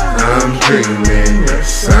loss. I'm dreaming,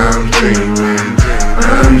 yes, I'm dreaming.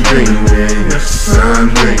 I'm dreaming, yes, I'm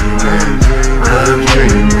dreaming. I'm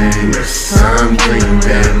dreaming, yes, I'm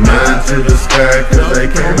dreaming. Mind to the sky, cause I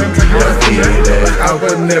can't defeat it. I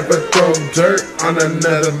would never throw dirt on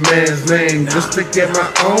another man's name just to get my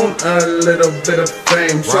own a little bit of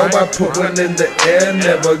fame. So I put one in the air,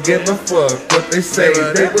 never give a fuck what they say.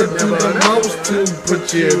 They would do the most to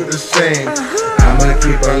put you to shame. I'ma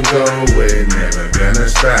keep on going, never gonna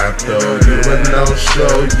stop though. You a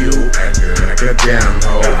no-show, you acting like a damn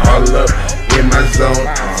hoe. All up in my zone,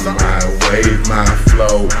 on my wave, my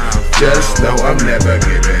flow. Just know I'm never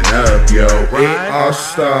giving up, yo. It all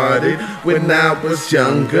started when I was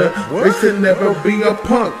younger. Wish to never be a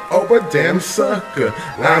punk or a damn sucker.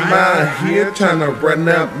 I'm out here trying to run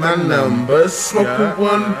up my numbers, smoking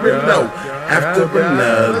one reload after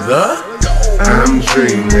another. I'm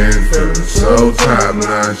dreaming, feeling so top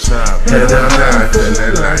notch. Head up high,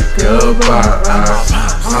 feeling like a boss.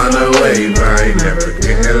 On the wave, I ain't never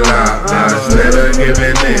getting lost. Never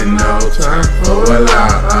giving in, no time for a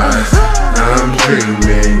loss. I'm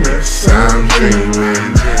dreaming, yes, I'm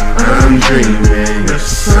dreaming. I'm dreaming,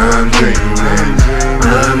 yes, I'm dreaming.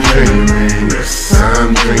 I'm dreaming, yes,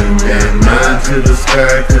 I'm dreaming. Mind to the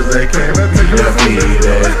sky, cause I can't be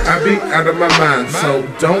defeated. I be out of my mind, so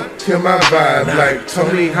don't kill my vibe. Like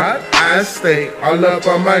Tony Hot, I stay all up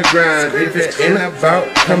on my grind. If it ain't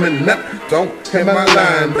about coming up, don't pay my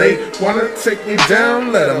line. They wanna take me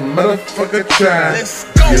down, let a motherfucker try.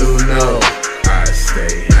 You know I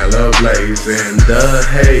stay hella blazing. The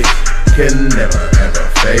hate can never ever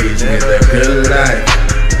phase me. The good life,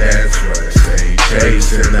 that's what I stay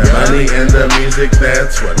chasing. The money and the music,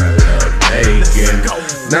 that's what I love making.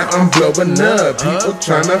 Now I'm blowing up, people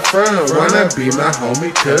tryna front. Wanna be my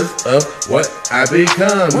homie cause of what I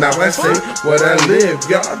become. Now I say what I live,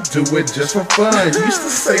 y'all do it just for fun. Used to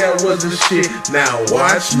say I wasn't shit, now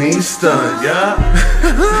watch me stun, yeah.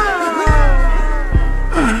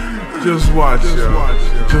 Just watch, y'all.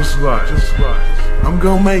 Just watch. I'm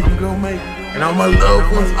gon' make it. And all my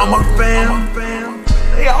loved ones, all my fam,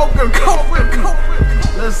 they all gonna come with me.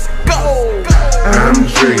 Let's go. I'm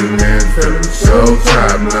dreaming, feeling so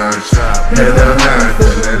top notch. Head up high,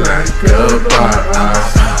 feeling like a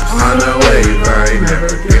boss. On the wave, I ain't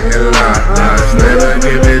never getting lost. Never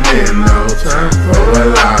giving in, no time for a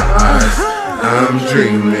loss. I'm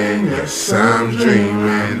dreaming, yes, I'm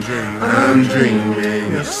dreaming. I'm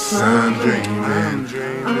dreaming, yes, I'm dreaming. I'm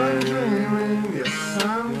dreaming, yes,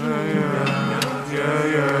 I'm dreaming.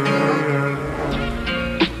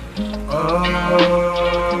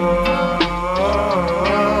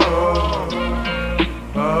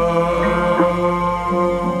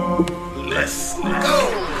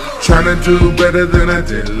 Tryna do better than I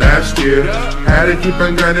did last year. Had to keep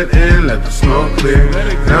on grinding and let the smoke clear.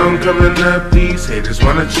 Now I'm coming up, these haters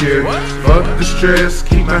wanna cheer. Fuck the stress,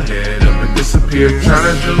 keep my head up and disappear.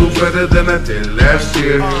 Tryna do better than I did last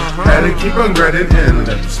year. Had to keep on grinding and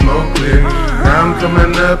let the smoke clear. Now I'm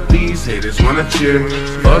coming up, these haters wanna cheer.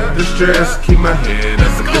 Fuck the stress, keep my head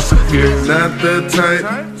up and disappear. Not the type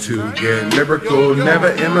to get lyrical.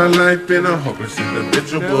 Never in my life been a hopeless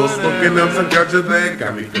individual. Smoking up some ganja that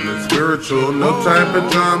got me feeling spiritual. No time for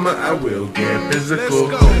drama, I will get physical.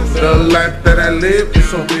 The life that I live is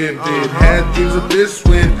so vivid. Had dreams of this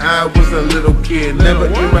when I was a little kid. Never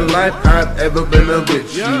in my life I've ever been a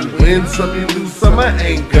bitch. You win some, you lose some, I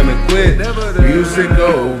ain't gonna quit. Music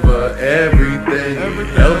over everything, it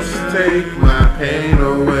helps take my pain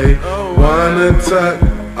away. Wanna talk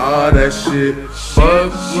all that shit,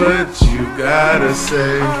 fuck what you gotta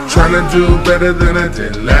say. Tryna do better than I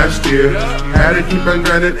did last year. Had to keep on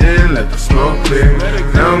grinding and let the smoke clear.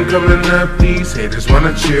 Now I'm coming up, these haters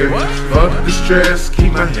wanna cheer. Fuck the stress,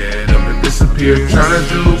 keep my head up and disappear. Tryna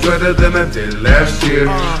do better than I did last year.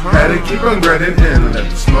 Had to keep on grinding and let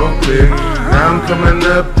the smoke clear. Now I'm coming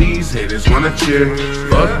up, these haters wanna cheer.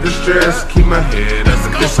 Fuck the stress, keep my head up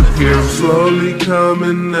and disappear. I'm slowly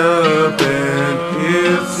coming up and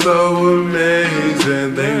it's so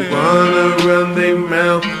amazing. They wanna run their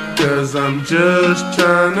mouth cause I'm just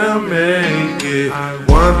tryna make it. I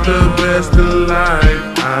want the best in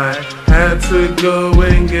life, I had to go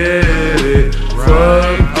and get it.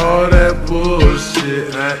 Fuck all that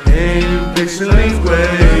bullshit, I ain't patiently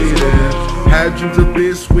waiting. Had dreams of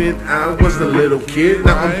this when when I was a little kid.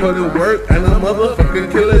 Now I'm putting work and I'm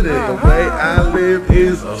motherfucking killing it. The way I live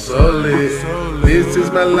is so lit. This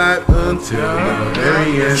is my life until the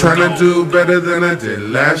very end. Trying to do better than I did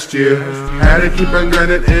last year. Had to keep on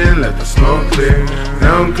grinding and let the smoke clear.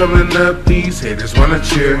 Now I'm coming up, these haters wanna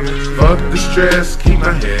cheer. Fuck the stress, keep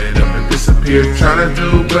my head up and disappear. Trying to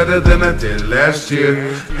do better than I did last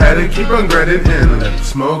year. Had to keep on grinding and let the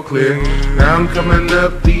smoke clear. Now I'm coming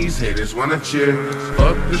up, these haters wanna cheer.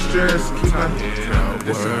 Fuck the stress, keep my head up and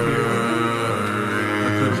disappear.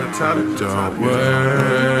 Don't worry.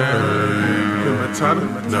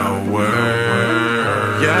 No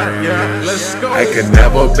worry. Yeah, let's go. I can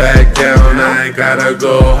never back down, I gotta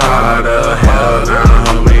go harder. Hell nah,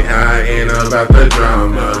 homie, I ain't about the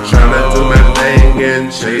drama. Tryna do my thing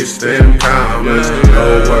and chase them commas.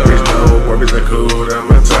 No worries, I cool,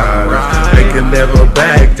 I'm a tired. I can never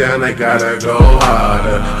back down, I gotta go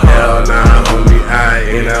harder. Hell nah, homie, I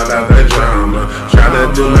ain't about the drama.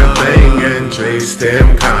 Tryna do my thing and chase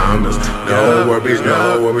them commas. No worries,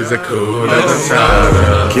 I cool, I'm a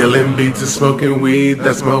tired. Killing beats and smoking weed,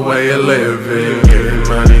 that's my way of living. Getting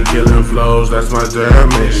money, killing flows, that's my damn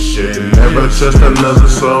mission. Never trust another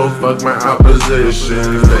soul, fuck my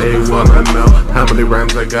opposition. They wanna know how many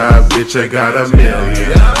rhymes I got, bitch, I got a million.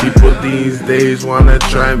 People these days wanna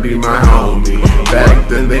try and be my homie. Back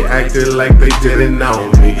then they acted like they didn't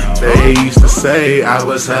know me. They used to say I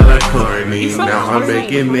was hella corny. Now I'm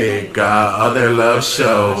making it, got all their love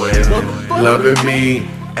showing. Loving me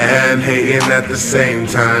and hating at the same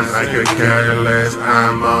time. I could care less,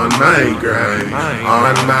 I'm on my grind.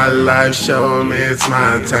 On my live show, it's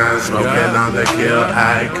my time. Smoking on the kill,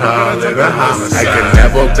 I call it a homicide. I can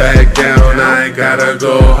never back down, I gotta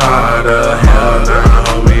go harder. Hell nah,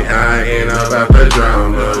 homie, I ain't about the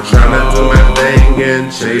drama. Tryna do my thing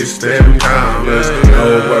and chase them commas.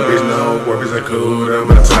 No worries, I cool, I'm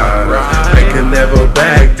a tired. I can never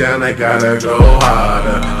back down, I gotta go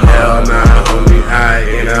harder. Hell nah, homie, I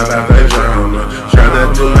ain't about the drama.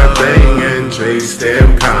 Tryna do my thing and chase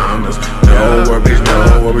them commas. No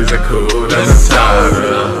worries, I cool, I'm a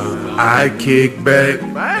tired. I kick back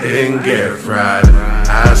and get fried.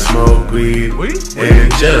 I smoke weed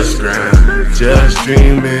and just grind. Just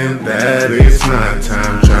dreaming that it's my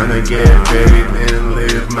time. Tryna get paid and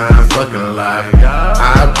live my fucking life.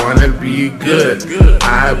 I wanna be good,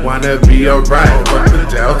 I wanna be alright. Fuck the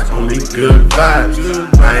doubt, only good vibes.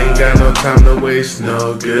 I ain't got no time to waste,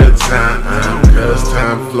 no good time. Cause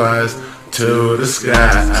time flies to the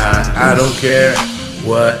sky. I don't care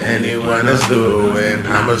what anyone is doing.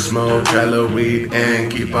 I'ma smoke hella weed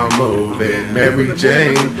and keep on moving. Mary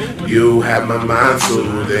Jane, you have my mind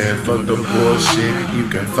soothing. Fuck the bullshit, you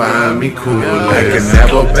can find me cool. I can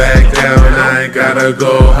never back down, I gotta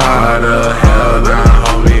go harder. Hell nah,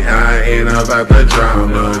 homie, I ain't about the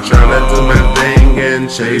drama. Tryna do my thing and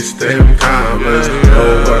chase them commas.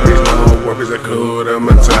 No worries, I cool, I'm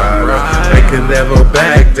a tired. I can never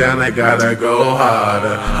back down, I gotta go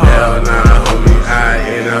harder. Hell nah, homie, I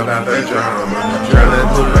ain't about the drama. Tryna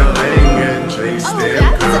do my thing and chase them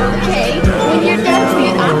commas. That's okay. When you're done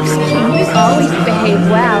being honest, you always behave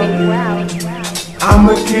well.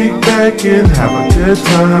 I'ma kick back and have a good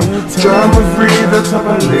time. Drama free, that's how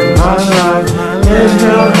I live my life.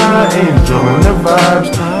 Inhale high, enjoying the vibes.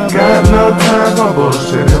 Got no time for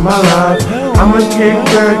bullshit in my life. I'ma kick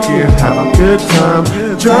back and have a good time.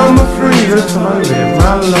 Drama free, that's how I live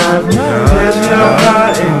my life. Inhale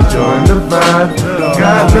high, enjoying the vibe.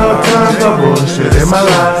 Got no time for bullshit in my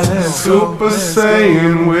life. Super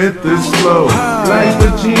Saiyan with this flow. Like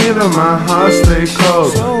Vegeta, my heart stay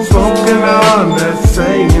cold. Smoking on that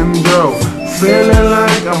Saiyan dough. Feeling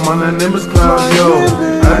like I'm on a Nimbus cloud, yo.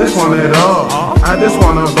 I just want it all, I just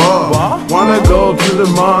wanna ball. Wanna go to the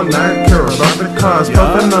mall, not care about the cars.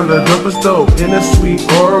 Puffin' on the dopest dope, in a sweet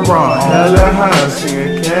or raw. Hella high,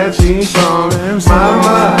 singing catchy songs. My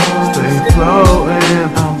mind stay floating.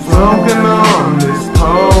 Smoking on this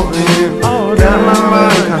potent. Got my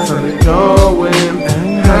mind constantly going.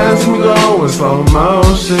 Has me going slow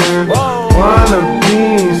motion. Wanna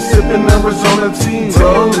be sipping Arizona tea,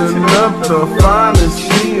 rolling up the finest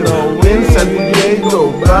weed in San Diego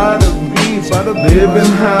by the beach,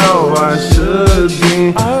 living how I should be.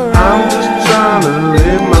 I'm just trying to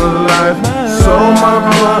live my life, so my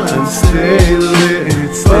blunt and stay lit.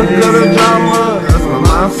 Fuck the drama, that's my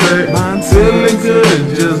mindset. Feeling good,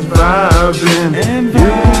 just vibing. You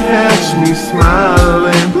can catch me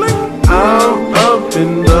smiling. I'm up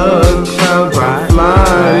in the clouds, I'm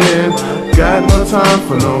flying. Got no time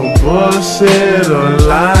for no bullshit or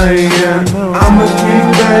lying. I'ma kick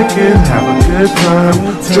back back and have a good time.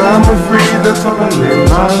 Drama free, that's how I live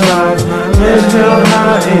my life. Head held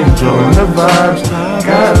high, enjoying the vibes.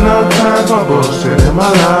 Got no time for bullshit in my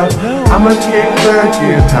life. I'ma kick back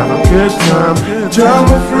and have a good time.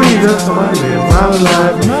 Drama free, that's how I live my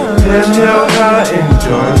life. Head held high,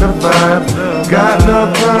 enjoying the vibes. Got no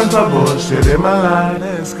time for bullshit in my life.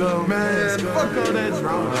 Let's go, man. Fuck all that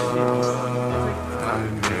drama. I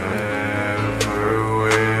never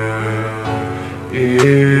will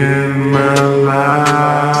in my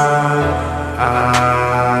life. I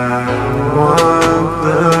want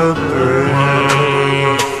the thrill.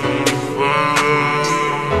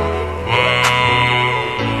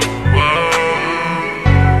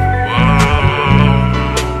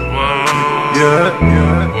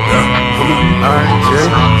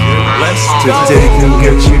 Today can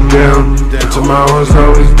get you down, but tomorrow's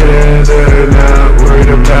always better. Not worried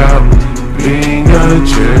about being a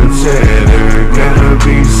trendsetter. Gotta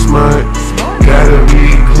be smart, gotta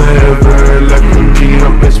be clever. Let me be a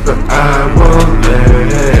bitch, but I won't let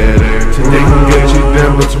her. Today can get you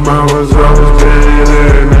down, but tomorrow's always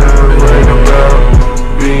better. Not worried about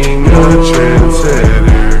being a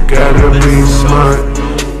trendsetter. Gotta be smart,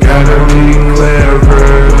 gotta be clever.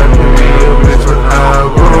 Let me be a bitch, but I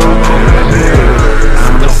won't let her.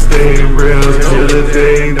 I'ma stay real till the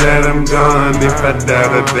day that I'm gone. If I die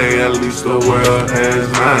today, at least the world has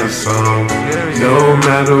my song. No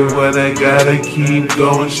matter what, I gotta keep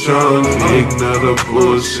going strong. Ignore the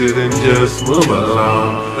bullshit and just move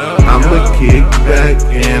along. I'ma kick back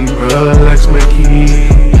and relax my key.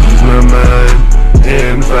 Use my mind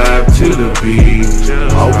and vibe to the beat.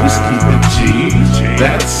 Always keep it G,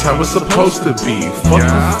 that's how it's supposed to be. Fuck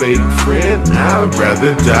a fake friend, I'd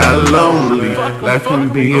rather die lonely. Life can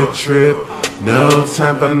be a trip, no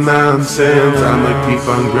time for nonsense. I'ma keep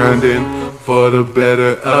on grinding for the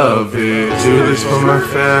better of it. Do this for my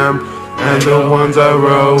fam and the ones I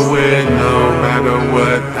roll with. No matter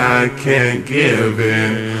what, I can't give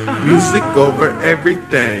in. Music over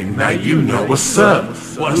everything, now you know what's up.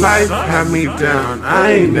 Life had me down,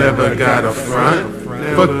 I ain't never got a front.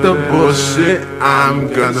 Fuck the bullshit, I'm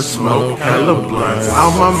gonna smoke hella blunts.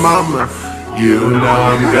 On my mama, you know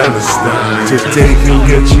I'm gonna stun. Today can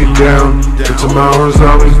get you down, but tomorrow's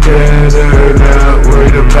always better. Not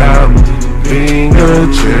worried about being a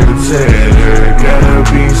trendsetter. Gotta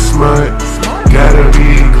be smart, gotta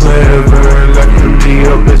be clever. Let me be a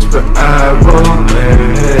bitch, but I won't let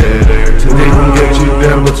her. Today can get you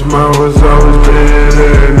down, but tomorrow's always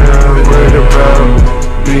better. Not worried about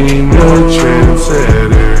being a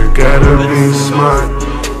trendsetter. Gotta be smart,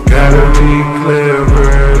 gotta be clever.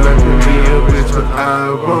 Let me be a bitch, but I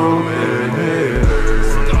won't let her.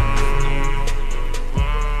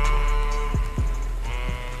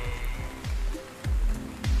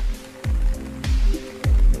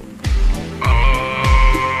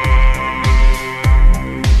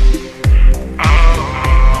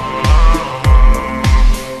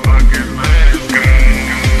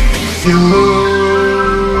 You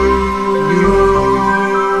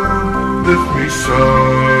lift me so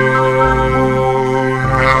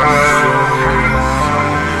high.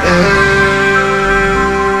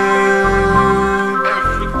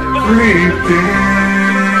 Everything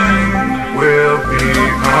will be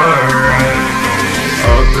alright.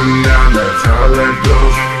 Up and down, that's how life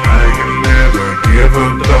goes. I can never give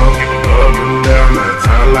up though. Up and down, that's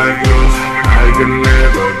how life goes. I can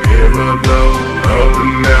never give up though. Up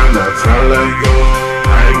and down, that's how life goes.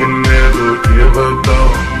 I can never give up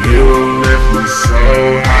though. You lift me so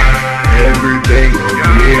high. Everything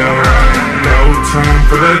will be alright. No time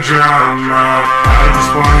for the drama. I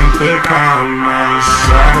just want the karma.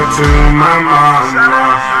 Shout out to my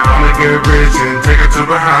mama. Wanna get rich and take her to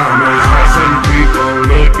Bahamas. Have some people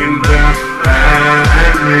looking down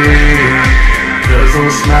at me, cause I'm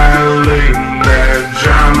smiling. That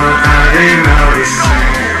drama I ain't noticing.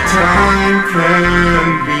 Time can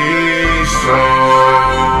be so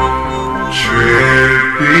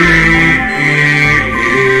trippy.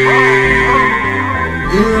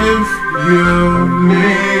 If you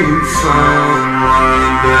need someone,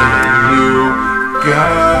 then you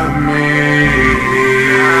got me.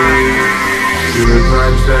 Good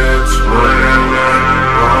vibes, that's what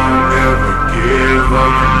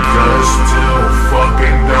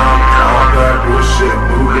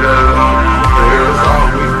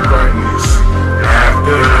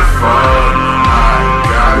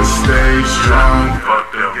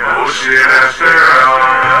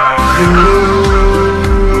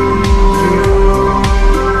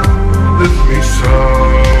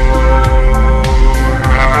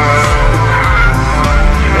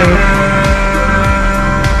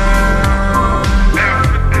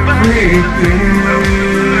everything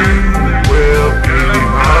will be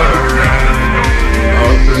alright.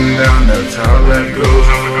 Up and down, that's how that goes.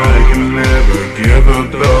 I can never give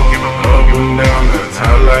up though. Up and down, that's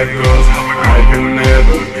how that goes. I can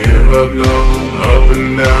never give up though. Up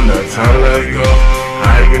and down, that's how that goes.